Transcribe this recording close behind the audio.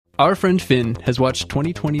Our friend Finn has watched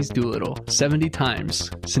 2020's Dolittle 70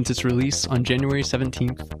 times since its release on January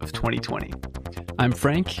 17th of 2020. I'm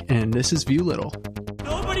Frank, and this is Viewlittle.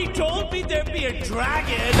 Nobody told me there'd be a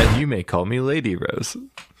dragon! And you may call me Lady Rose.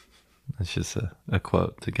 That's just a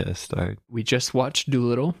quote to get us started. We just watched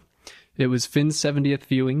Dolittle. It was Finn's 70th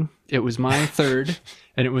viewing. It was my third,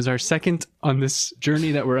 and it was our second on this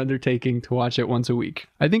journey that we're undertaking to watch it once a week.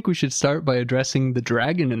 I think we should start by addressing the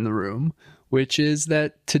dragon in the room, which is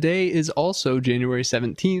that today is also January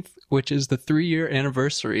 17th, which is the 3-year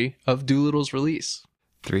anniversary of Dolittle's release.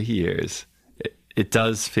 3 years. It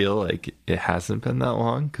does feel like it hasn't been that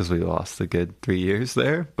long because we lost a good 3 years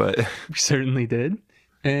there, but We certainly did.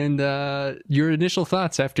 And your initial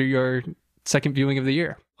thoughts after your second viewing of the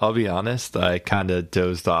year? I'll be honest, I kind of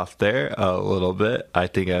dozed off there a little bit. I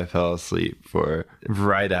think I fell asleep for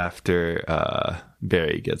right after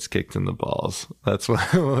Barry gets kicked in the balls. That's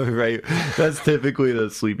right. That's typically the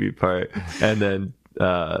sleepy part. And then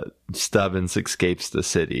Stubbins escapes the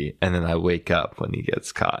city, and then I wake up when he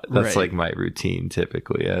gets caught. That's like my routine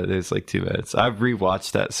typically. There's like 2 minutes. I've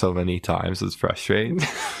rewatched that so many times. It's frustrating.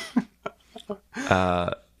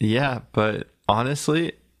 Yeah, but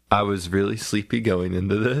honestly, I was really sleepy going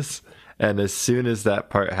into this, and as soon as that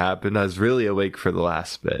part happened, I was really awake for the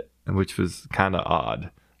last bit, which was kind of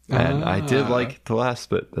odd. And I did like the last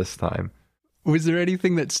bit this time. Was there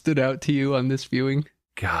anything that stood out to you on this viewing?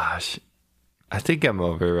 Gosh, I think I'm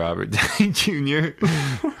over Robert Downey Jr.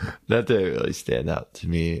 That didn't really stand out to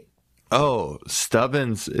me. Oh,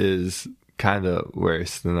 Stubbins is kind of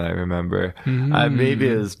worse than I remember. Maybe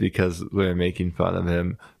it was because we're making fun of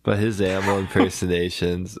him, but his animal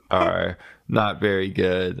impersonations are not very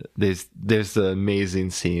good. There's the amazing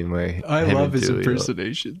scene where I love his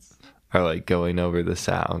impersonations. Are like going over the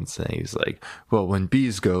sounds, and he's like, well, when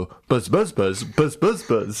bees go buzz buzz buzz buzz buzz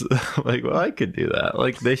buzz. Like, well, I could do that.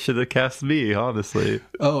 Like, they should have cast me, honestly.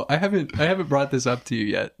 Oh, I haven't brought this up to you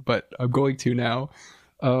yet, but I'm going to now.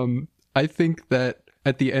 I think that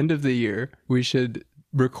at the end of the year, we should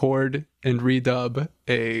record and redub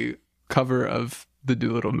a cover of the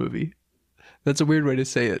Dolittle movie. That's a weird way to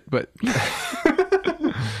say it, but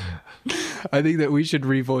I think that we should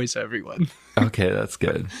revoice everyone. Okay, that's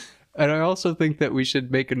good. And I also think that we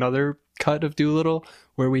should make another cut of Dolittle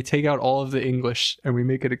where we take out all of the English and we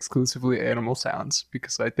make it exclusively animal sounds,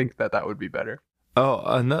 because I think that would be better. Oh,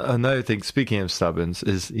 another thing, speaking of Stubbins,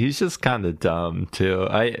 is he's just kind of dumb, too.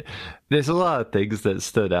 There's a lot of things that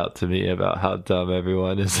stood out to me about how dumb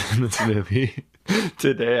everyone is in this movie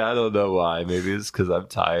today. I don't know why. Maybe it's because I'm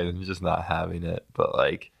tired and just not having it. But,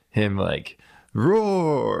 like, him, like,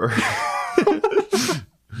 roar!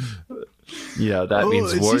 Yeah, that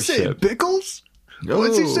means worship. Is he saying pickles?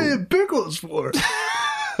 What's he saying pickles for?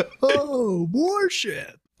 Oh,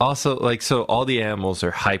 worship. Also, like, so all the animals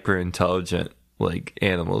are hyper intelligent, like,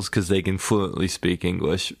 animals, because they can fluently speak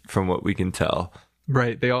English from what we can tell.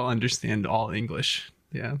 Right, they all understand all English.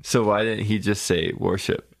 Yeah. So why didn't he just say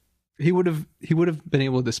worship? He would have been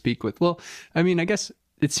able to speak with, well, I mean, I guess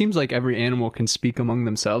it seems like every animal can speak among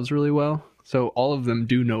themselves really well. So all of them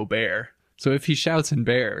do know bear. So if he shouts in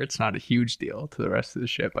bear, it's not a huge deal to the rest of the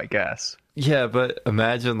ship, I guess. Yeah, but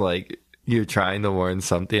imagine, like, you're trying to warn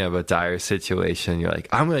something of a dire situation. You're like,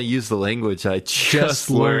 I'm going to use the language I just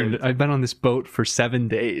learned. I've been on this boat for 7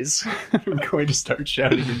 days. I'm going to start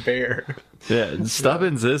shouting in bear. Yeah,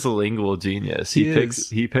 Stubbins is a lingual genius.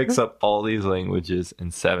 He picks up all these languages in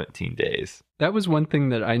 17 days. That was one thing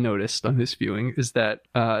that I noticed on this viewing, is that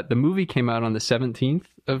the movie came out on the 17th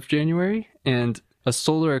of January, and a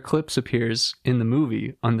solar eclipse appears in the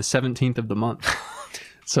movie on the 17th of the month.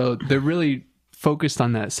 So they're really focused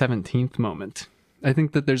on that 17th moment. I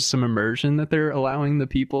think that there's some immersion that they're allowing the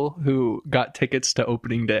people who got tickets to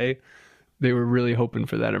opening day. They were really hoping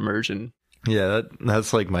for that immersion. Yeah,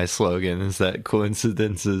 that's like my slogan, is that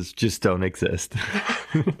coincidences just don't exist.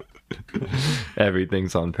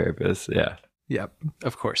 Everything's on purpose. Yeah. Yep,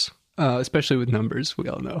 of course. Especially with numbers, we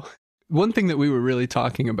all know. One thing that we were really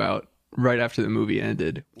talking about right after the movie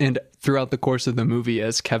ended, and throughout the course of the movie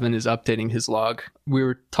as Kevin is updating his log, we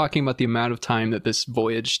were talking about the amount of time that this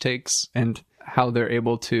voyage takes and how they're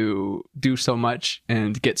able to do so much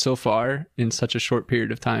and get so far in such a short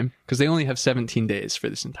period of time, because they only have 17 days for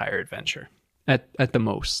this entire adventure at the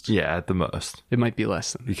most. Yeah, at the most. It might be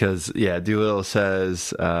less than that. Because, yeah, Dolittle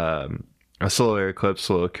says a solar eclipse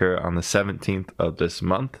will occur on the 17th of this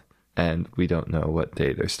month, and we don't know what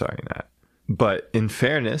day they're starting at. But in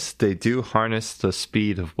fairness, they do harness the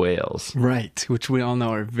speed of whales. Right, which we all know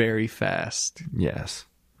are very fast. Yes.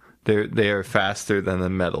 They are faster than a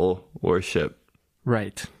metal warship.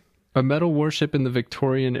 Right. A metal warship in the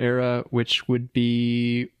Victorian era, which would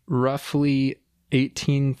be roughly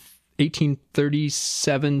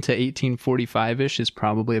 1837 to 1845-ish is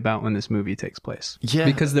probably about when this movie takes place. Yeah.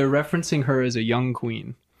 Because they're referencing her as a young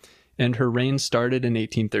queen, and her reign started in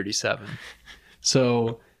 1837.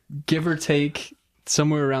 So give or take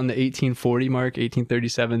somewhere around the 1840 mark,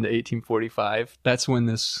 1837 to 1845, that's when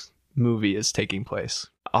this movie is taking place.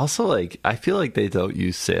 Also, like, I feel like they don't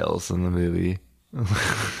use sails in the movie.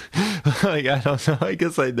 Like, I don't know. I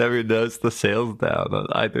guess I never noticed the sails down on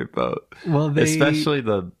either boat. Well, especially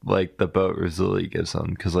the boat Rizzoli gives them,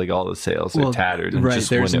 because like all the sails are tattered and just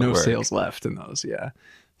there's wouldn't no work. sails left in those. Yeah,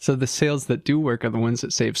 so the sails that do work are the ones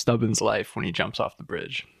that save Stubbins' life when he jumps off the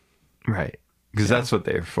bridge. Right, because that's what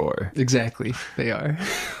they're for. Exactly, they are.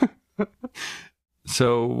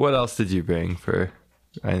 So, what else did you bring for?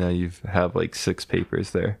 I know you have like 6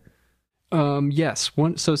 papers there. Yes.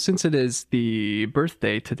 So since it is the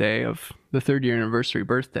birthday today of the 3rd year anniversary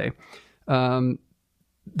birthday,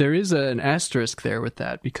 there is an asterisk there with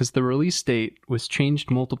that because the release date was changed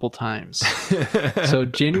multiple times. So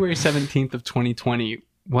January 17th of 2020,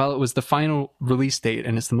 while it was the final release date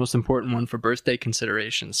and it's the most important one for birthday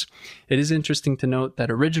considerations, it is interesting to note that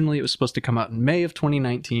originally it was supposed to come out in May of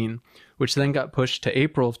 2019, which then got pushed to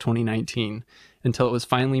April of 2019 until it was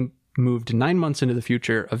finally moved 9 months into the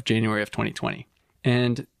future of January of 2020.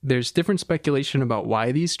 And there's different speculation about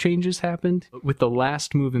why these changes happened. With the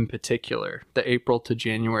last move in particular, the April to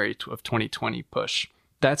January of 2020 push,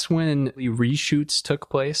 that's when the reshoots took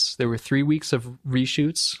place. There were 3 weeks of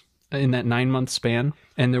reshoots in that 9-month span.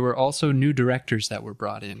 And there were also new directors that were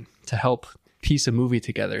brought in to help piece a movie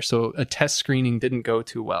together. So a test screening didn't go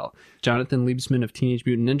too well. Jonathan Liebsman of Teenage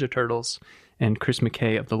Mutant Ninja Turtles and Chris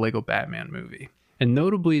McKay of the Lego Batman movie. And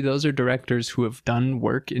notably, those are directors who have done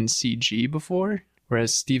work in CG before,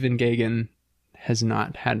 whereas Stephen Gaghan has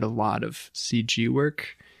not had a lot of CG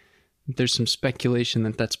work. There's some speculation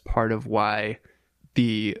that that's part of why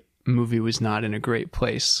the movie was not in a great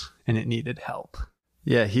place and it needed help.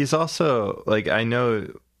 Yeah, he's also, like, I know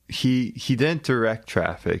he didn't direct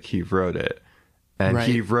Traffic, he wrote it. And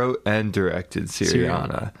he wrote and directed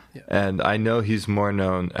Syriana. Yeah. And I know he's more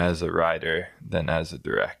known as a writer than as a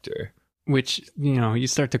director. Which, you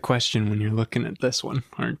start to question when you're looking at this one.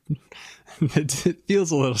 It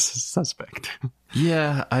feels a little suspect.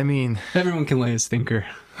 Yeah, I mean... Everyone can lay a stinker.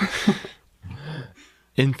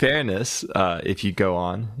 In fairness, if you go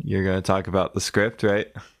on, you're going to talk about the script, right?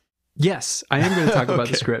 Yes, I am going to talk about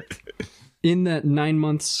the script. In that 9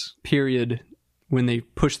 months period when they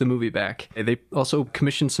pushed the movie back, they also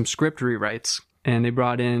commissioned some script rewrites. And they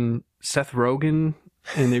brought in Seth Rogen,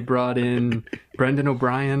 and they brought in Brendan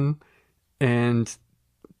O'Brien... And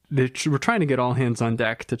we're trying to get all hands on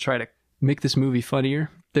deck to try to make this movie funnier.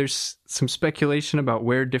 There's some speculation about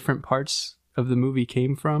where different parts of the movie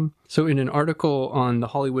came from. So in an article on The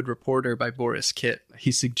Hollywood Reporter by Boris Kitt,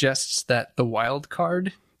 he suggests that the wild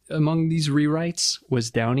card among these rewrites was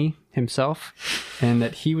Downey himself, and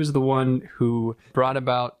that he was the one who brought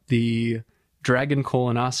about the dragon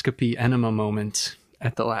colonoscopy enema moment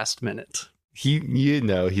at the last minute.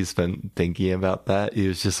 He's been thinking about that. He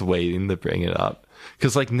was just waiting to bring it up.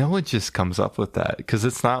 Because, like, no one just comes up with that. Because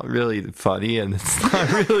it's not really funny and it's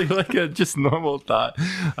not really like a just normal thought.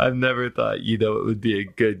 I've never thought, it would be a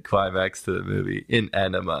good climax to the movie in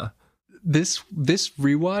enema. This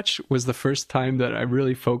rewatch was the first time that I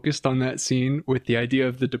really focused on that scene with the idea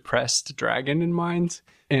of the depressed dragon in mind.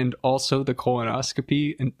 And also the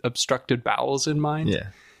colonoscopy and obstructed bowels in mind. Yeah.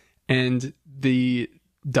 And the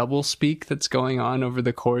double speak that's going on over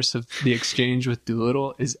the course of the exchange with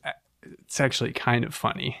Dolittle it's actually kind of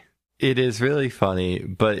funny. It is really funny,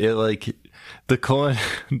 but the colon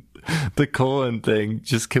thing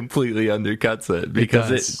just completely undercuts it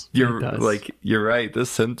because you're right. The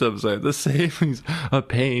symptoms are the same as a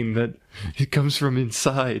pain that it comes from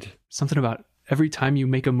inside. Something about every time you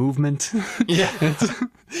make a movement, yeah,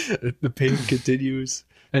 the pain continues,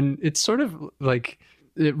 and it's sort of like.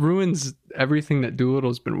 It ruins everything that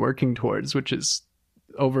Doolittle's been working towards, which is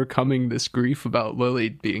overcoming this grief about Lily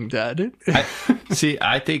being dead.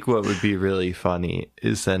 I think what would be really funny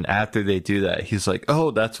is then after they do that, he's like,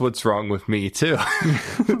 oh, that's what's wrong with me too.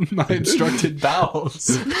 My obstructed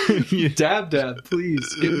bowels. Dab,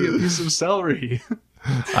 please. Give me a piece of celery.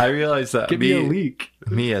 I realize that. Give me a leak.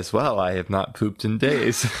 Me as well. I have not pooped in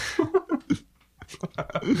days.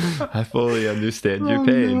 I fully understand your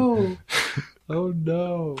pain. No. Oh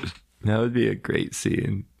no. That would be a great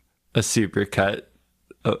scene. A super cut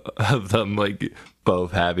of them like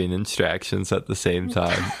both having instructions at the same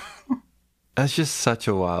time. That's just such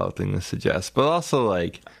a wild thing to suggest. But also,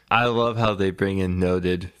 like, I love how they bring in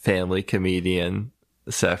noted family comedian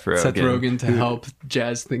Seth Rogen. Seth Rogen to help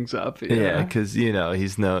jazz things up. Yeah, because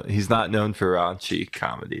he's not known for raunchy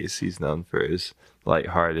comedies. He's known for his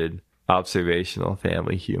lighthearted, observational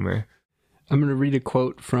family humor. I'm going to read a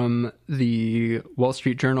quote from the Wall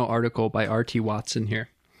Street Journal article by R.T. Watson here.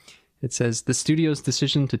 It says, "The studio's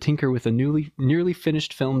decision to tinker with a nearly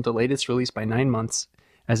finished film delayed its release by 9 months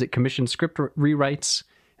as it commissioned script rewrites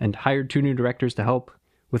and hired 2 new directors to help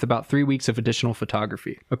with about 3 weeks of additional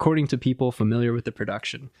photography, according to people familiar with the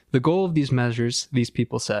production. The goal of these measures, these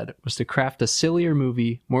people said, was to craft a sillier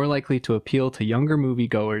movie more likely to appeal to younger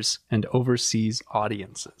moviegoers and overseas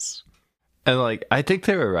audiences." And I think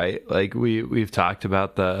they were right. We've talked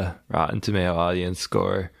about the Rotten Tomato audience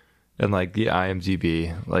score and the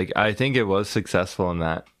IMDb. I think it was successful in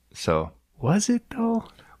that. So was it though?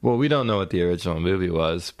 Well, we don't know what the original movie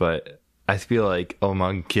was, but I feel like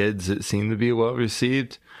among kids it seemed to be well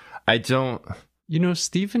received. I don't.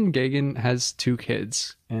 Stephen Gaghan has 2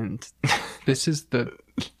 kids, and this is the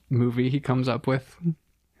movie he comes up with.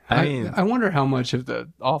 I wonder how much of the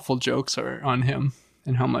awful jokes are on him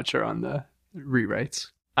and how much are on the rewrites.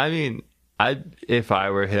 I mean, if I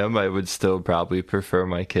were him, I would still probably prefer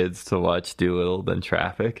my kids to watch Dolittle than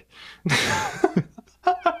Traffic.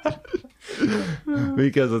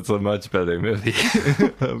 Because it's a much better movie,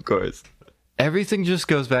 of course. Everything just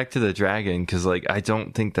goes back to the dragon, because I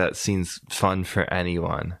don't think that scene's fun for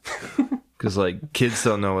anyone. Because kids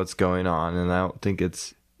don't know what's going on, and I don't think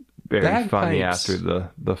it's very funny after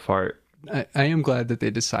the fart. I am glad that they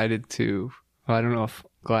decided to. Well, I don't know if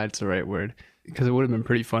glad's the right word, because it would have been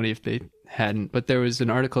pretty funny if they hadn't. But there was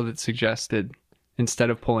an article that suggested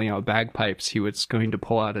instead of pulling out bagpipes, he was going to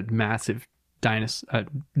pull out a massive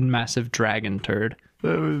dragon turd.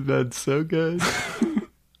 That's so good.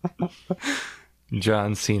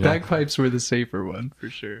 John Cena. Bagpipes were the safer one for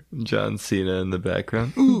sure. John Cena in the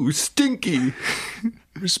background. Ooh, stinky.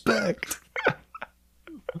 Respect.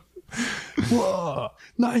 Whoa,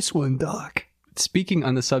 nice one, Doc. Speaking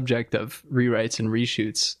on the subject of rewrites and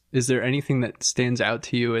reshoots, is there anything that stands out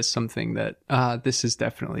to you as something that this is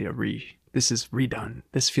definitely this is redone?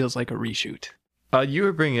 This feels like a reshoot. You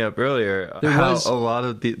were bringing up earlier there's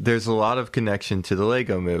a lot of connection to the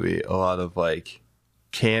Lego movie. A lot of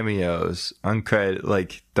cameos,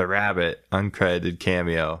 uncredited, the rabbit, uncredited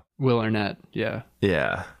cameo. Will Arnett, yeah.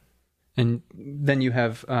 Yeah. And then you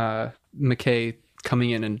have McKay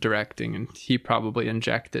coming in and directing, and he probably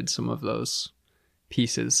injected some of those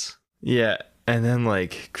pieces. Yeah, and then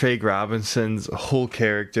Craig Robinson's whole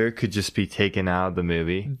character could just be taken out of the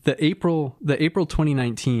movie. The April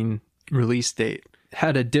 2019 release date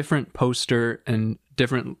had a different poster and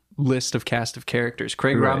different list of cast of characters.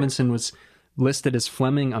 Craig Robinson was listed as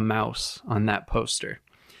Fleming a mouse on that poster,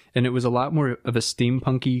 and it was a lot more of a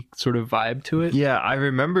steampunky sort of vibe to it. Yeah, I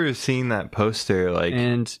remember seeing that poster.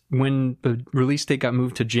 And when the release date got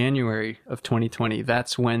moved to January of 2020,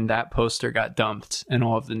 that's when that poster got dumped and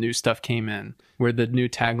all of the new stuff came in, where the new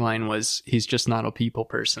tagline was, "He's just not a people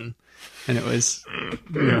person." And it was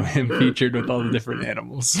him featured with all the different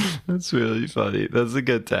animals. That's really funny. That's a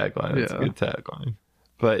good tagline. That's a good tagline.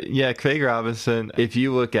 But yeah, Craig Robinson, if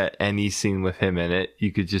you look at any scene with him in it,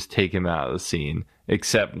 you could just take him out of the scene,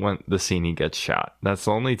 except when the scene he gets shot. That's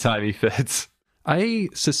the only time he fits. I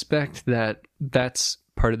suspect that that's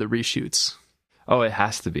part of the reshoots. Oh, it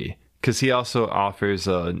has to be. Because he also offers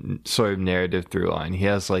a sort of narrative through line. He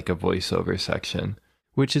has a voiceover section.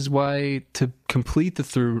 Which is why, to complete the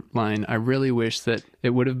through line, I really wish that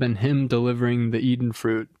it would have been him delivering the Eden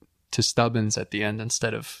fruit to Stubbins at the end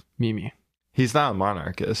instead of Mimi. He's not a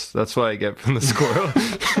monarchist. That's what I get from the squirrel.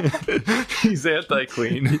 He's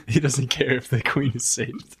anti-queen. He doesn't care if the queen is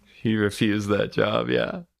saved. He refused that job,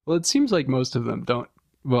 yeah. Well, it seems like most of them don't.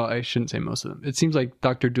 Well, I shouldn't say most of them. It seems like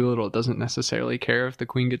Dr. Dolittle doesn't necessarily care if the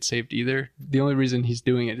queen gets saved either. The only reason he's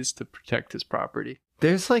doing it is to protect his property.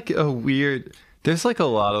 There's a lot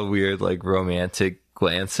of weird romantic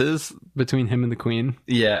glances between him and the queen.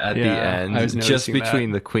 Yeah, at the end, just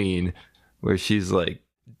between the queen, where she's like,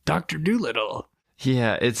 Dr. Dolittle.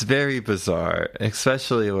 Yeah, it's very bizarre,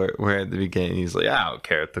 especially where at the beginning he's like, I don't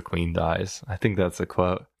care if the queen dies. I think that's a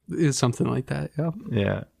quote. It's something like that, yeah.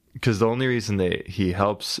 Yeah, because the only reason he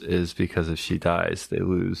helps is because if she dies, they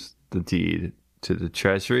lose the deed to the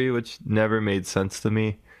treasury, which never made sense to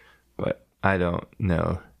me, but I don't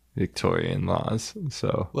know Victorian laws,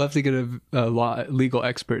 so we'll have to get a legal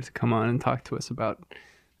expert to come on and talk to us about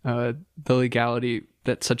the legality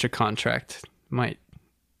that such a contract might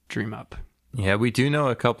dream up. Yeah, we do know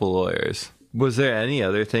a couple lawyers. Was there any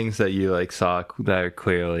other things that you saw that are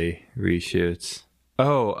clearly reshoots?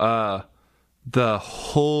 Oh, the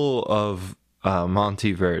whole of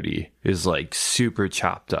Monteverdi is like super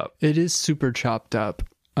chopped up. It is super chopped up.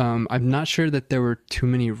 I'm not sure that there were too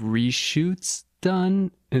many reshoots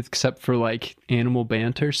done, except for like animal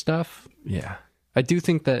banter stuff. Yeah. I do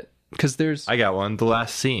think that, because I got one. The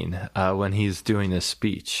last scene, when he's doing a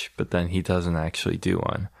speech, but then he doesn't actually do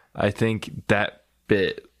one. I think that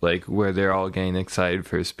bit, like where they're all getting excited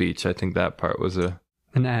for a speech, I think that part was an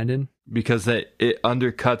add-in. Because it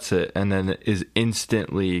undercuts it, and then it is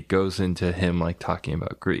instantly goes into him like talking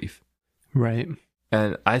about grief. Right.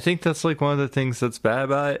 And I think that's like one of the things that's bad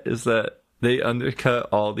about it, is that they undercut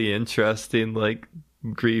all the interesting like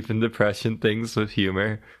grief and depression things with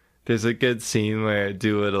humor. There's a good scene where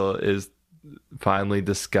Dolittle is finally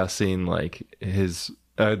discussing like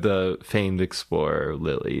the famed explorer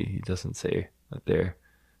Lily. He doesn't say that they're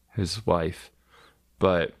his wife,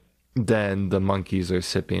 but then the monkeys are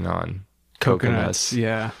sipping on coconuts.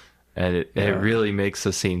 Yeah. And it really makes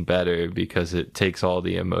the scene better because it takes all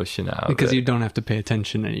the emotion out. Because you don't have to pay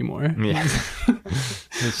attention anymore. Yeah.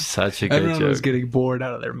 It's such a good Everyone joke. was getting bored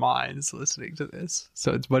out of their minds listening to this.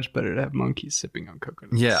 So it's much better to have monkeys sipping on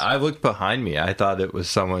coconuts. Yeah, I looked behind me. I thought it was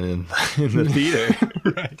someone in the theater.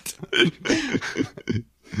 Right.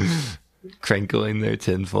 Crinkling their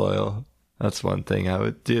tinfoil. That's one thing I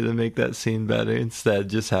would do to make that scene better. Instead,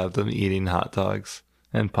 just have them eating hot dogs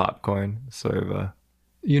and popcorn. Sort of a...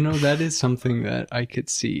 that is something that I could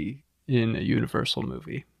see in a Universal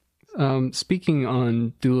movie. Speaking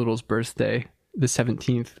on Doolittle's birthday, the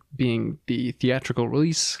 17th being the theatrical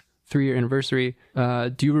release, 3-year anniversary,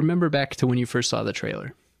 do you remember back to when you first saw the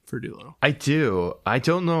trailer for Dolittle? I do. I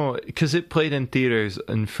don't know, because it played in theaters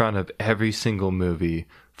in front of every single movie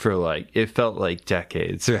for like, it felt like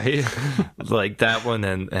decades, right? Like that one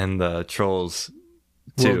and the Trolls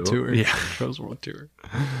World Tour. Yeah. Trolls World Tour.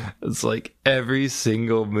 It's like every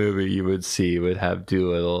single movie you would see would have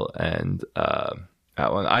Dolittle and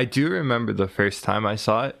that one. I do remember the first time I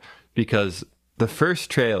saw it, because the first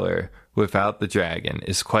trailer without the dragon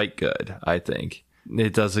is quite good, I think.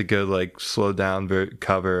 It does a good like slow down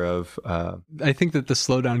cover of I think that the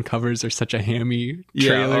slow down covers are such a hammy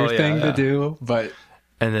trailer thing to do, but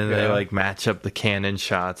and then they like match up the cannon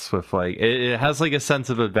shots with like it has like a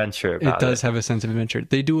sense of adventure about it. Does have a sense of adventure.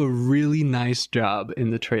 They do a really nice job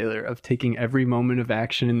in the trailer of taking every moment of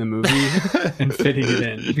action in the movie and fitting it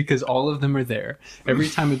in, because all of them are there. Every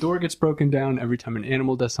time a door gets broken down, every time an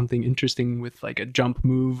animal does something interesting with like a jump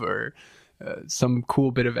move or some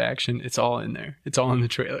cool bit of action, it's all in there. It's all in the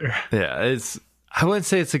trailer. Yeah, I wouldn't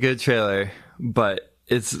say it's a good trailer, but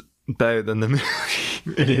it's better than the movie.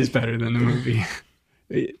 It is better than the movie.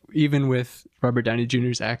 Even with Robert Downey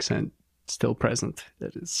Jr.'s accent still present.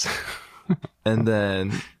 That is. And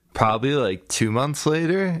then probably like 2 months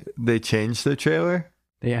later, they changed the trailer.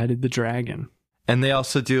 They added the dragon. And they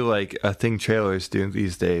also do like a thing trailers do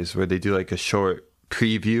these days, where they do like a short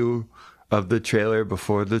preview of the trailer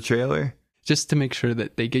before the trailer. Just to make sure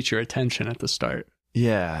that they get your attention at the start.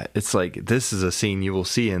 Yeah, it's like, this is a scene you will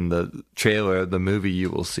see in the trailer of the movie you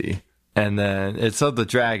will see. And then it's of the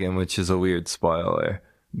dragon, which is a weird spoiler,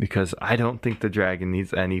 because I don't think the dragon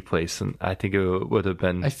needs any place. And I think it would have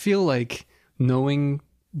been... I feel like knowing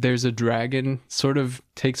there's a dragon sort of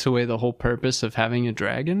takes away the whole purpose of having a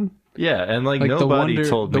dragon. Yeah, and like nobody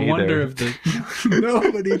told me. The wonder of the...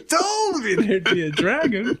 Nobody told me there'd be a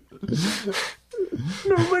dragon.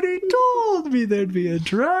 Nobody told me there'd be a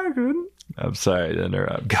dragon. I'm sorry to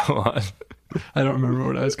interrupt. Go on. I don't remember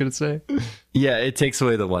what I was going to say. Yeah, it takes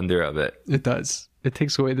away the wonder of it. It does. It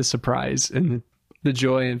takes away the surprise and the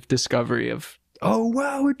joy of discovery of, oh,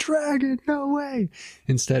 wow, a dragon. No way.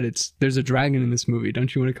 Instead, there's a dragon in this movie.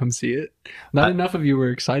 Don't you want to come see it? Not enough of you were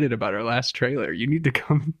excited about our last trailer. You need to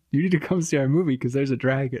come see our movie because there's a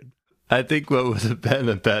dragon. I think what would have been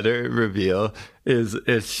a better reveal is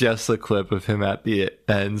it's just a clip of him at the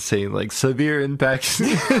end saying like severe impacts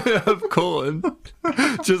of colon,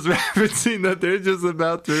 just referencing that they're just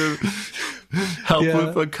about to help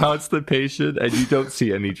with a constipation, and you don't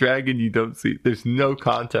see any dragon, there's no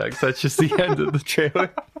context. That's just the end of the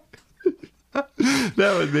trailer.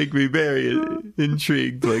 That would make me very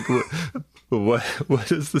intrigued. Like,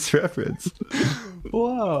 what is this reference?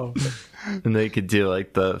 Wow. And they could do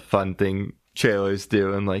like the fun thing trailers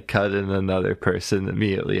do and like cut in another person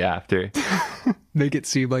immediately after. Make it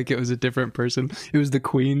seem like it was a different person. It was the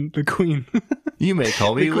queen. The queen. You may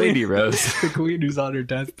call me Lady Rose. The queen who's on her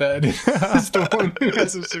deathbed is the one who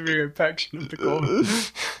has a severe infection of the colon.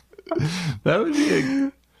 That would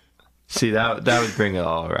be See, that would bring it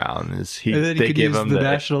all around. And then he could use the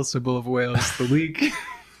national symbol of Wales, the leek,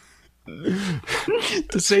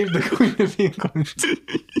 to save the Queen of England.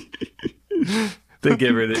 they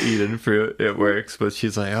give her the Eden fruit. It works, but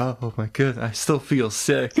she's like, oh my goodness, I still feel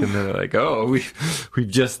sick. And then they're like, oh, we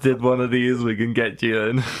just did one of these. We can get you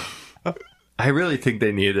in. I really think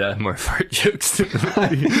they needed to add more fart jokes to the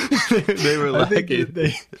movie. They were lacking.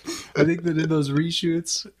 I think that in those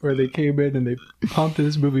reshoots where they came in and they pumped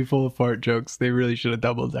this movie full of fart jokes, they really should have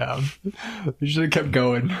doubled down. They should have kept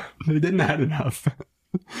going. They didn't add enough.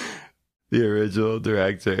 The original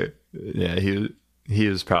director, yeah, he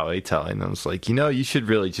was probably telling them, it's like, you should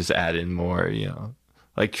really just add in more,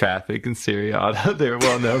 like Traffic and Seriata. They're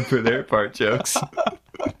well known for their fart jokes.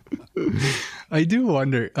 I do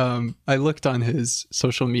wonder. I looked on his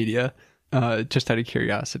social media just out of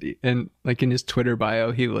curiosity, and like in his Twitter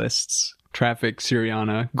bio, he lists Traffic,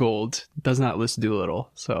 Syriana, Gold. Does not list Dolittle.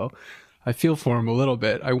 So I feel for him a little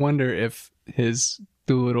bit. I wonder if his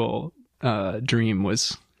Dolittle dream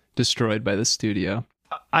was destroyed by the studio.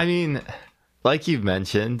 I mean, like you've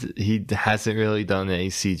mentioned, he hasn't really done any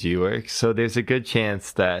CG work, so there's a good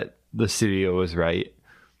chance that the studio was right.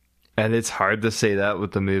 And it's hard to say that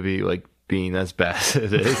with the movie like being as bad as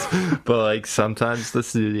it is, but like sometimes the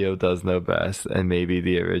studio does know best, and maybe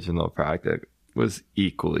the original project was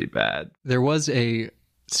equally bad. There was a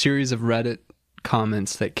series of Reddit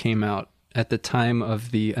comments that came out at the time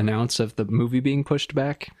of the announce of the movie being pushed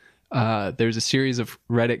back. There's a series of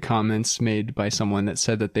Reddit comments made by someone that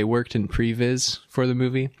said that they worked in previs for the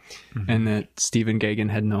movie, and that Stephen Gaghan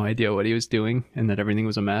had no idea what he was doing, and that everything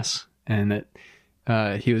was a mess, and that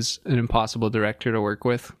he was an impossible director to work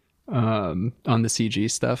with on the CG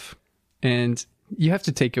stuff. And you have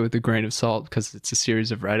to take it with a grain of salt because it's a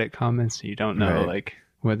series of Reddit comments. You don't know like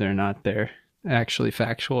whether or not they're actually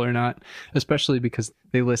factual or not, especially because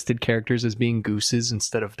they listed characters as being gooses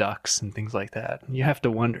instead of ducks and things like that. You have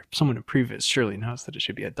to wonder, someone in previs surely knows that it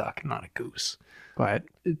should be a duck and not a goose. But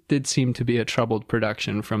it did seem to be a troubled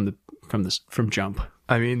production from jump.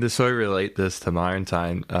 I mean, to sort of relate this to modern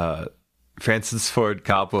time, Francis Ford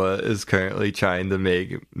Coppola is currently trying to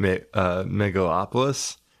make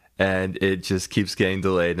Megalopolis, and it just keeps getting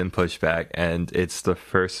delayed and pushed back, and it's the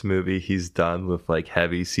first movie he's done with like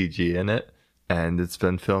heavy CG in it, and it's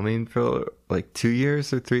been filming for like 2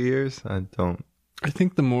 years or 3 years. I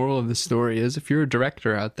think the moral of the story is, if you're a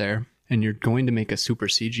director out there and you're going to make a super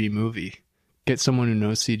CG movie, get someone who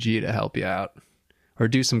knows CG to help you out, or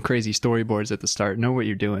do some crazy storyboards at the start. Know what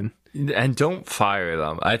you're doing. And don't fire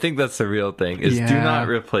them. I think that's the real thing, is do not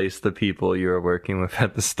replace the people you're working with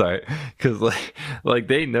at the start, because like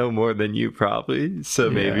they know more than you probably, so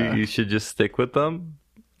maybe you should just stick with them,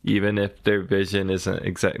 even if their vision isn't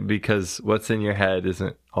exact, because what's in your head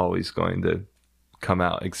isn't always going to come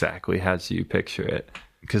out exactly as you picture it.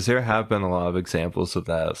 Because there have been a lot of examples of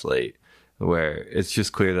that as late, where it's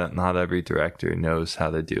just clear that not every director knows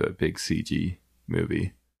how to do a big CG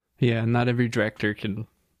movie. Yeah, not every director can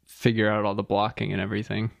figure out all the blocking and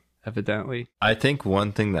everything, evidently. I think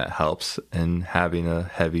one thing that helps in having a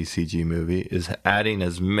heavy CG movie is adding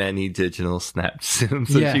as many digital snap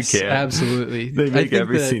zooms as you can. Absolutely. They make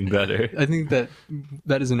every scene better. I think that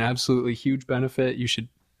is an absolutely huge benefit. You should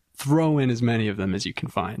throw in as many of them as you can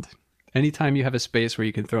find. Anytime you have a space where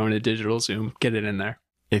you can throw in a digital zoom, get it in there.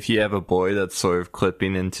 If you have a boy that's sort of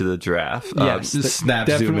clipping into the giraffe, just snap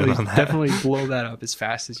zoom in on that. Definitely blow that up as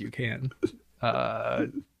fast as you can.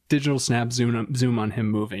 Digital snap zoom on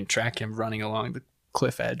him moving, track him running along the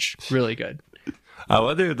cliff edge. Really good. I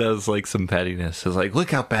wonder if that was like some pettiness. It's like,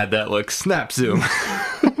 look how bad that looks. Snap zoom.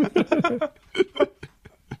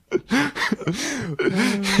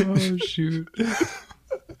 Oh, shoot.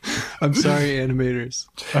 I'm sorry, animators.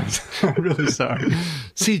 I'm really sorry.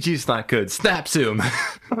 CG's not good. Snap zoom.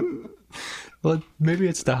 Well, maybe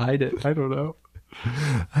it's to hide it. I don't know.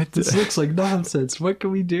 This looks like nonsense. What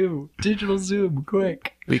can we do? Digital zoom,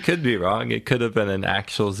 quick. We could be wrong. It could have been an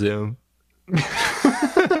actual zoom.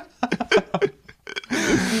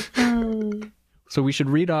 So we should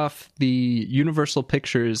read off the Universal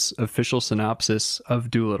Pictures official synopsis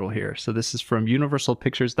of Dolittle here. So this is from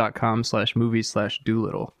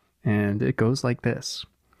universalpictures.com/movies/Dolittle. And it goes like this.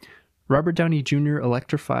 Robert Downey Jr.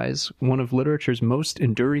 electrifies one of literature's most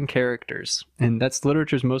enduring characters. And that's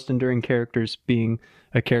literature's most enduring characters being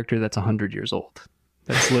a character that's 100 years old.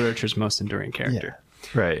 That's literature's most enduring character.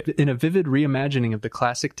 Yeah, right. In a vivid reimagining of the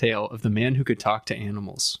classic tale of the man who could talk to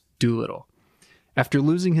animals, Dolittle. After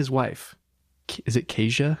losing his wife, is it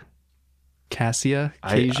Kasia? Kasia?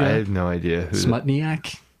 I have no idea who.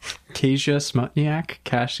 Smutniak? Kasia Smutniak?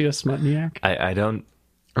 Kasia Smutniak? I don't.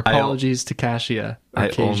 Apologies to Kasia. I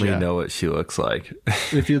only know what she looks like.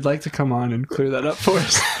 If you'd like to come on and clear that up for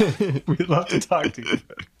us, we'd love to talk to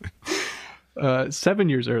you. 7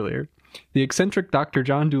 years earlier, the eccentric Dr.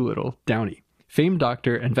 John Dolittle, Downey, famed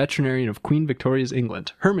doctor and veterinarian of Queen Victoria's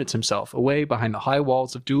England, hermits himself away behind the high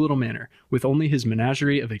walls of Dolittle Manor with only his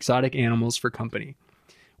menagerie of exotic animals for company.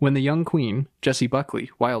 When the young queen, Jessie Buckley,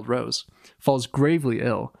 Wild Rose, falls gravely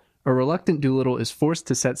ill, a reluctant Dolittle is forced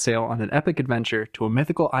to set sail on an epic adventure to a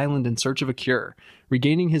mythical island in search of a cure,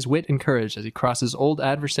 regaining his wit and courage as he crosses old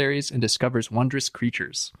adversaries and discovers wondrous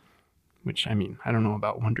creatures. Which, I mean, I don't know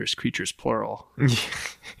about wondrous creatures, plural.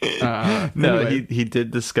 No, anyway. he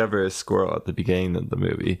did discover a squirrel at the beginning of the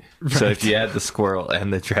movie. Right. So if you add the squirrel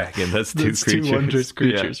and the dragon, that's two creatures. Two wondrous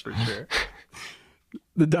creatures, for sure.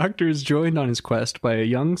 The doctor is joined on his quest by a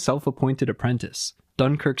young self-appointed apprentice,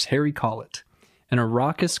 Dunkirk's Harry Collett, and a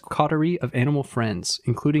raucous coterie of animal friends,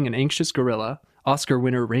 including an anxious gorilla, Oscar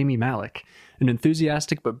winner Rami Malek, an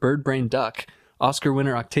enthusiastic but bird-brained duck, Oscar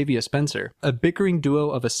winner Octavia Spencer, a bickering duo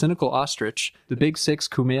of a cynical ostrich, the Big Six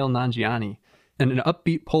Kumail Nanjiani, and an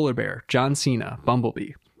upbeat polar bear, John Cena,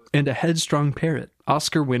 Bumblebee, and a headstrong parrot,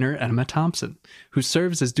 Oscar winner Emma Thompson, who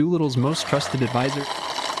serves as Doolittle's most trusted advisor.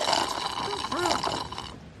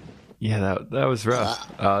 Yeah, that was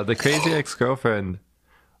rough. The Crazy Ex-Girlfriend,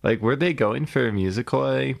 like, were they going for a musical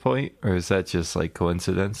at any point, or is that just, like,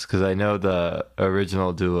 coincidence? Because I know the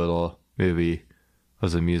original Dolittle movie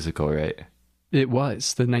was a musical, right? It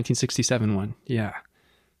was, the 1967 one, yeah.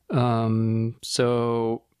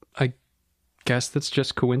 So I guess that's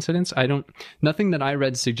just coincidence. Nothing that I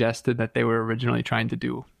read suggested that they were originally trying to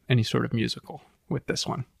do any sort of musical with this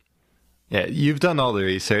one. Yeah, you've done all the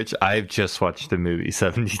research. I've just watched the movie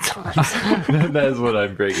 70 times. That is what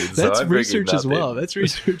I'm bringing. That's research as well. That's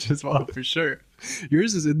research as well, for sure.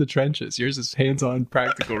 Yours is in the trenches. Yours is hands-on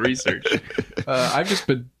practical research. I've just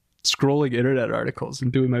been scrolling internet articles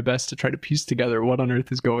and doing my best to try to piece together what on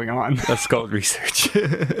earth is going on. That's called research.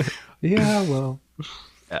 Yeah, well,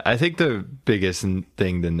 I think the biggest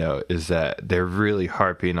thing to note is that they're really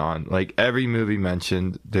harping on, like, every movie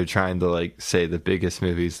mentioned, they're trying to, like, say the biggest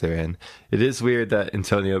movies they're in. It is weird that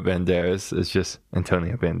Antonio Banderas is just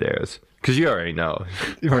Antonio Banderas, because you already know.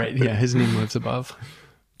 Right, yeah, his name lives above.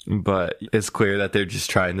 But it's clear that they're just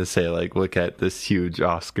trying to say, like, look at this huge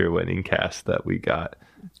Oscar-winning cast that we got.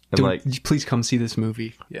 And please come see this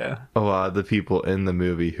movie. Yeah. A lot of the people in the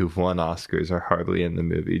movie who've won Oscars are hardly in the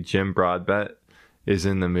movie. Jim Broadbent is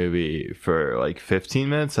in the movie for like 15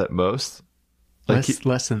 minutes at most. Like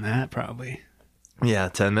less than that, probably. Yeah,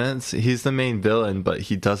 10 minutes. He's the main villain, but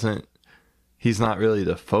he's not really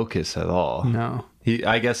the focus at all. No.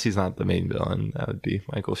 I guess he's not the main villain. That would be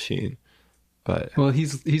Michael Sheen. But well,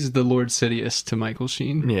 he's the Lord Sidious to Michael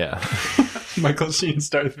Sheen. Yeah. Michael Sheen's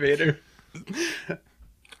Darth Vader.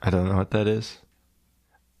 I don't know what that is.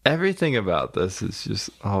 Everything about this is just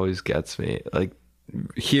always gets me. Like,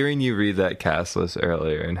 hearing you read that cast list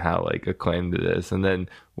earlier and how, like, acclaimed it is, and then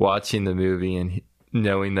watching the movie and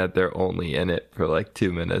knowing that they're only in it for like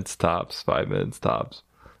 2 minutes tops, 5 minutes tops.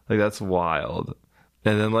 Like, that's wild.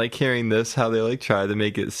 And then, like, hearing this, how they, like, try to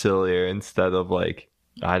make it sillier instead of, like,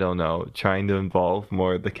 I don't know, trying to involve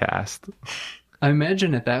more of the cast. I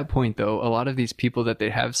imagine at that point, though, a lot of these people that they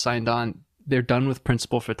have signed on, they're done with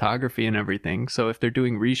principal photography and everything. So if they're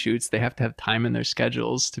doing reshoots, they have to have time in their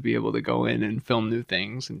schedules to be able to go in and film new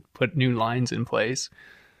things and put new lines in place.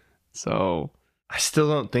 So I still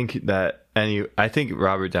don't think that I think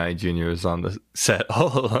Robert Downey Jr. was on the set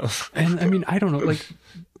all along. And I mean, I don't know, like,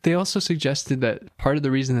 they also suggested that part of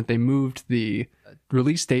the reason that they moved the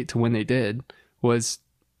release date to when they did was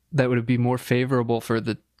that would be more favorable for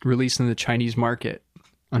the release in the Chinese market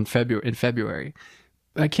in February.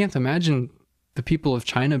 I can't imagine the people of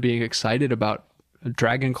China being excited about a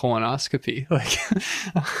dragon colonoscopy. Like,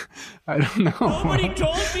 I don't know. Nobody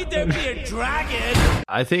told me there'd be a dragon.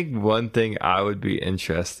 I think one thing I would be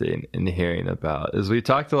interested in hearing about is we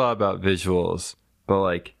talked a lot about visuals, but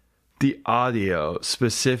like the audio,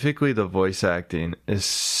 specifically the voice acting, is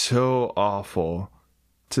so awful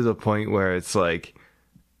to the point where it's like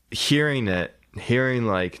hearing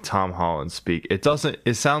like Tom Holland speak, it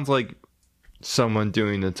sounds like someone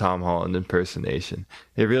doing the Tom Holland impersonation.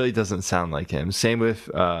 It really doesn't sound like him. Same with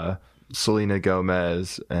Selena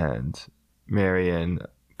Gomez and Marion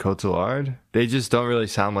Cotillard. They just don't really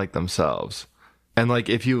sound like themselves. And like,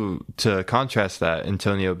 if you to contrast that,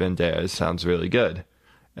 Antonio Banderas sounds really good.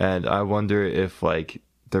 And I wonder if like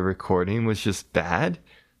the recording was just bad,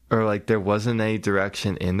 or like there wasn't any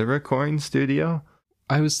direction in the recording studio.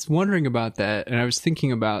 I was wondering about that, and I was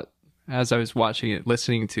thinking about, as I was watching it,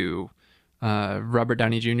 listening to Robert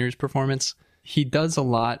Downey Jr.'s performance. He does a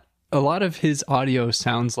lot of his audio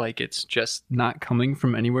sounds like it's just not coming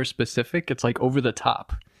from anywhere specific. It's like over the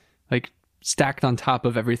top. Like, stacked on top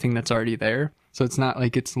of everything that's already there. So it's not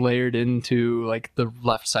like it's layered into like the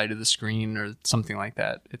left side of the screen or something like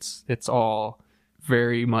that. It's all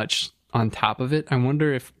very much on top of it. I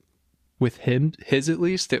wonder if with his at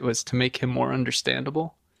least, it was to make him more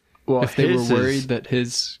understandable. Well, if they were worried that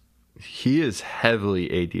he is heavily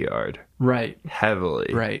ADR'd. Right.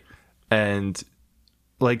 Heavily. Right. And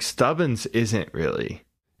like Stubbins isn't really.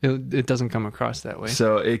 It doesn't come across that way.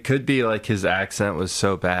 So it could be like his accent was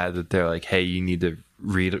so bad that they're like, hey, you need to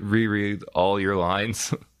reread all your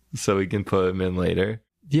lines so we can put them in later.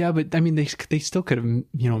 Yeah, but I mean, they still could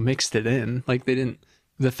have, mixed it in. Like they didn't.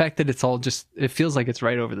 The fact that it's all just, it feels like it's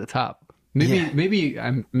right over the top. Maybe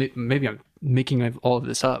I'm making all of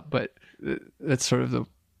this up, but that's sort of the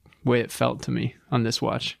way it felt to me on this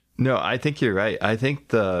watch. No, I think you're right. I think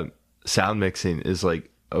the sound mixing is like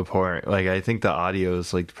abhorrent. Like I think the audio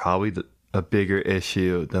is like probably a bigger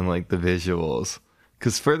issue than like the visuals,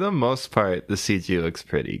 because for the most part the CG looks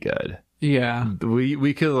pretty good. Yeah,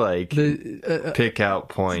 we could like pick out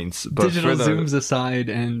points, but digital zooms aside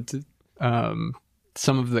and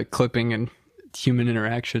some of the clipping and human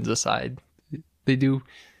interactions aside, they do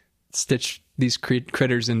stitch these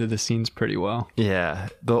critters into the scenes pretty well. Yeah,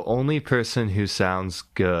 the only person who sounds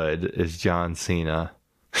good is John Cena.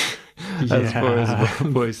 As far as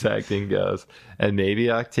voice acting goes, and maybe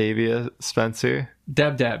Octavia Spencer.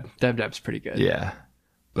 Dab's pretty good. Yeah,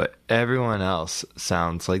 but everyone else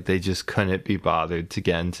sounds like they just couldn't be bothered to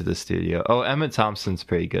get into the studio. Oh, Emma Thompson's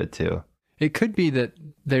pretty good too. It could be that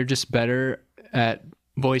they're just better at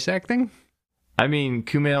voice acting. I mean,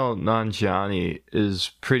 Kumail Nanjiani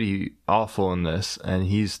is pretty awful in this, and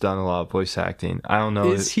he's done a lot of voice acting. I don't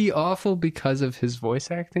know. Is he awful because of his voice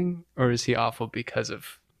acting, or is he awful because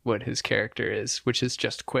of what his character is, which is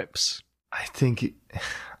just quips? I think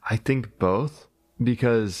both,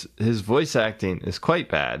 because his voice acting is quite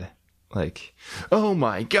bad. Like, oh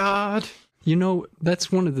my god.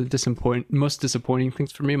 That's one of the most disappointing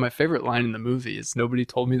things for me. My favorite line in the movie is, "Nobody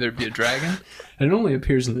told me there'd be a dragon," and it only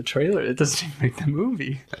appears in the trailer. It doesn't even make the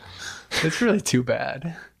movie. It's really too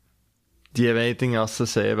bad. Do you have anything else to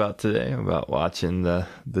say about today, about watching the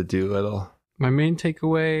Dolittle? My main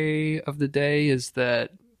takeaway of the day is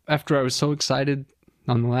that after I was so excited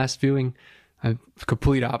on the last viewing, I'm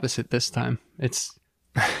complete opposite this time. It's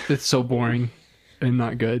so boring and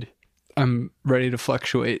not good. I'm ready to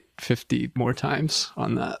fluctuate 50 more times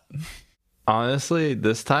on that. Honestly,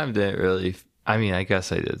 this time didn't really... I mean, I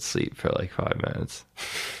guess I did sleep for like 5 minutes.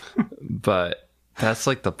 But that's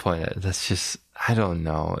like the point. That's just... I don't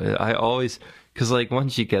know. I always... Because like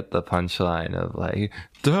once you get the punchline of like,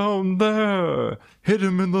 down there, hit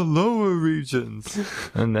him in the lower regions.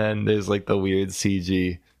 And then there's like the weird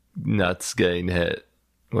CG nuts getting hit,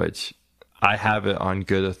 which I have it on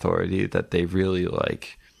good authority that they really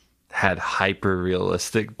like... had hyper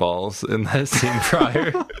realistic balls in that scene prior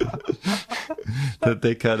that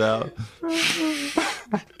they cut out.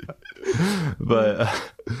 But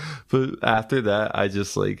after that, I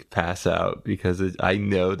just like pass out because I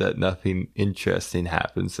know that nothing interesting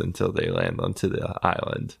happens until they land onto the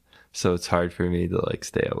island. So it's hard for me to like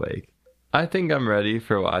stay awake. I think I'm ready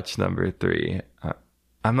for watch number 3.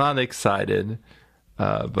 I'm not excited,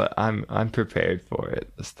 but I'm prepared for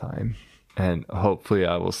it this time. And hopefully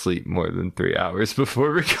I will sleep more than 3 hours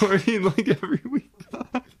before recording like every week.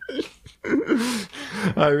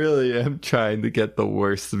 I really am trying to get the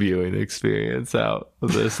worst viewing experience out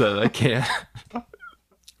of this that I can.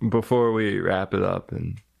 Before we wrap it up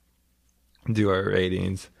and do our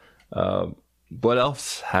ratings, what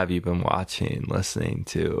else have you been watching, listening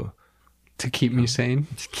to? To keep me sane?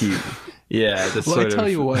 Yeah. Well, I tell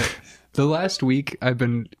you what. The last week I've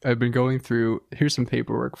been going through. Here's some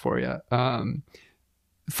paperwork for you.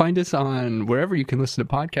 Find us on wherever you can listen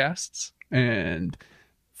to podcasts, and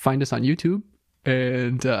find us on YouTube.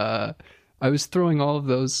 And I was throwing all of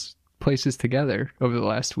those places together over the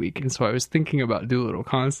last week, and so I was thinking about Dolittle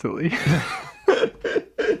constantly.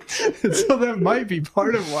 And so that might be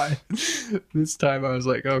part of why this time I was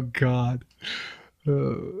like, oh god.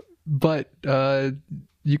 But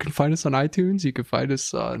you can find us on iTunes. You can find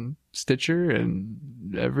us on Stitcher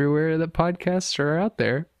and everywhere that podcasts are out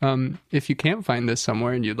there. If you can't find us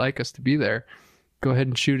somewhere and you'd like us to be there, go ahead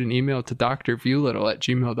and shoot an email to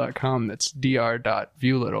drviewlittle@gmail.com. That's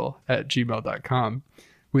dr.viewlittle@gmail.com.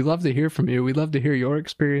 We love to hear from you. We love to hear your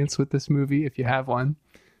experience with this movie, if you have one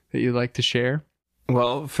that you'd like to share.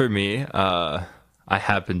 Well, for me, I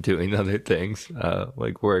have been doing other things,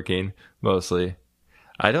 like working mostly.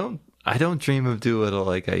 I don't dream of Dolittle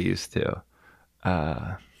like I used to.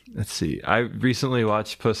 Let's see. I recently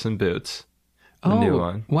watched Puss in Boots. The new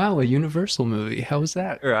one. Wow, a Universal movie. How was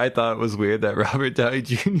that? Or I thought it was weird that Robert Downey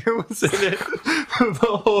Jr. was in it with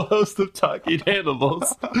a whole host of talking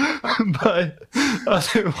animals. But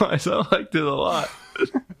otherwise, I liked it a lot.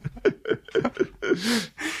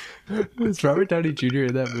 Was Robert Downey Jr.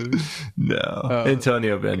 in that movie? No.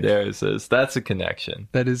 Antonio Banderas is. That's a connection.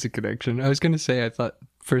 That is a connection. I was going to say, I thought,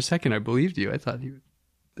 for a second, I believed you. I thought he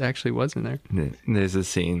actually was in there. There's a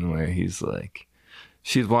scene where he's like,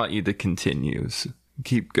 she'd want you to continue. So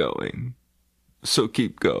keep going. So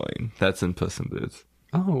keep going. That's in Puss in Boots.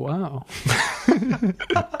 Oh, wow.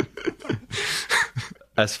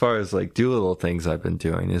 As far as like Dolittle things I've been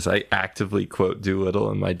doing is I actively quote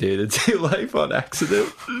Dolittle in my day-to-day life on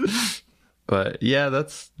accident. But yeah,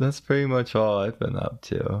 that's pretty much all I've been up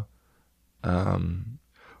to.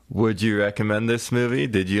 Would you recommend this movie?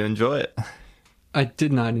 Did you enjoy it? I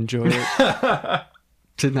did not enjoy it.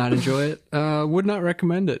 Did not enjoy it. Would not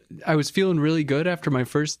recommend it. I was feeling really good after my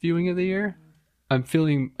first viewing of the year. I'm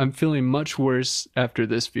feeling much worse after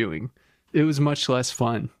this viewing. It was much less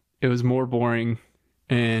fun. It was more boring.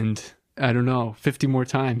 And I don't know, 50 more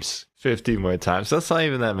times. 50 more times. That's not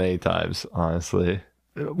even that many times, honestly.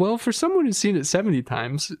 Well, for someone who's seen it 70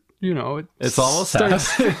 times, you know, it's almost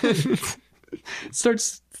half.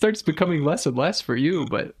 starts becoming less and less for you,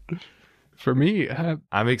 but for me,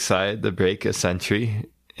 I'm excited to break a century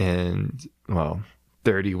in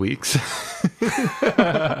 30 weeks.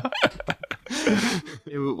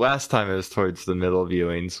 Last time it was towards the middle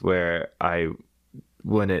viewings where I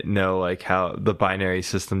wouldn't know like how the binary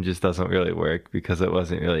system just doesn't really work because it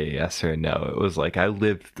wasn't really a yes or a no. It was like I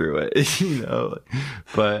lived through it, you know.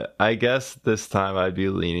 But I guess this time I'd be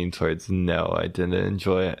leaning towards no, I didn't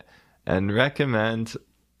enjoy it. And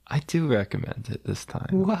I do recommend it this time.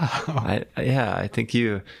 Wow. I think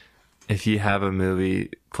if you have a movie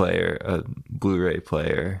player, a Blu-ray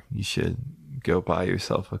player, you should go buy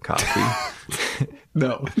yourself a copy.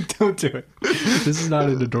 No, don't do it. This is not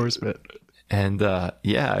an endorsement. And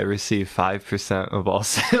I receive 5% of all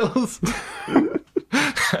sales.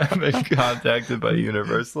 I've been contacted by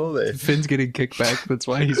Universal. Finn's getting kickback. That's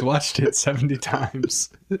why he's watched it 70 times.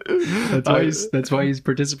 That's why he's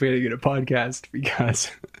participating in a podcast,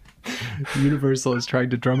 because Universal is trying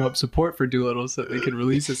to drum up support for Dolittle so that they can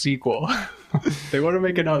release a sequel. They want to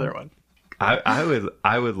make another one. I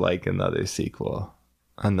would like another sequel.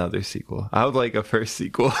 I would like a first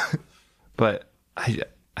sequel, but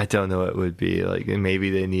I don't know what it would be like. Maybe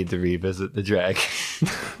they need to revisit the dragon.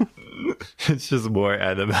 It's just more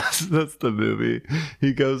animals. That's the movie.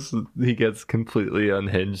 He gets completely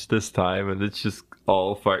unhinged this time, and it's just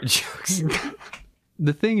all fart jokes.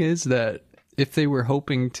 The thing is that if they were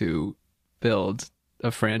hoping to build a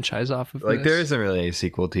franchise off of like, there isn't really a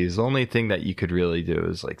sequel to these. The only thing that you could really do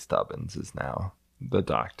is like Stubbins is now the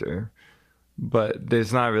Doctor, but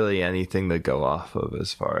there's not really anything to go off of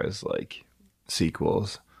as far as like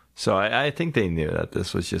sequels. So I think they knew that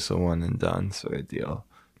this was just a one and done sort of deal.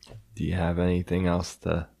 Do you have anything else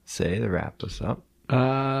to say to wrap us up?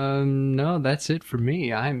 No, that's it for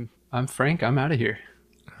me. I'm Frank. I'm out of here.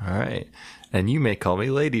 All right. And you may call me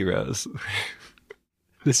Lady Rose.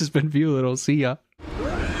 This has been Viewlittle. See ya.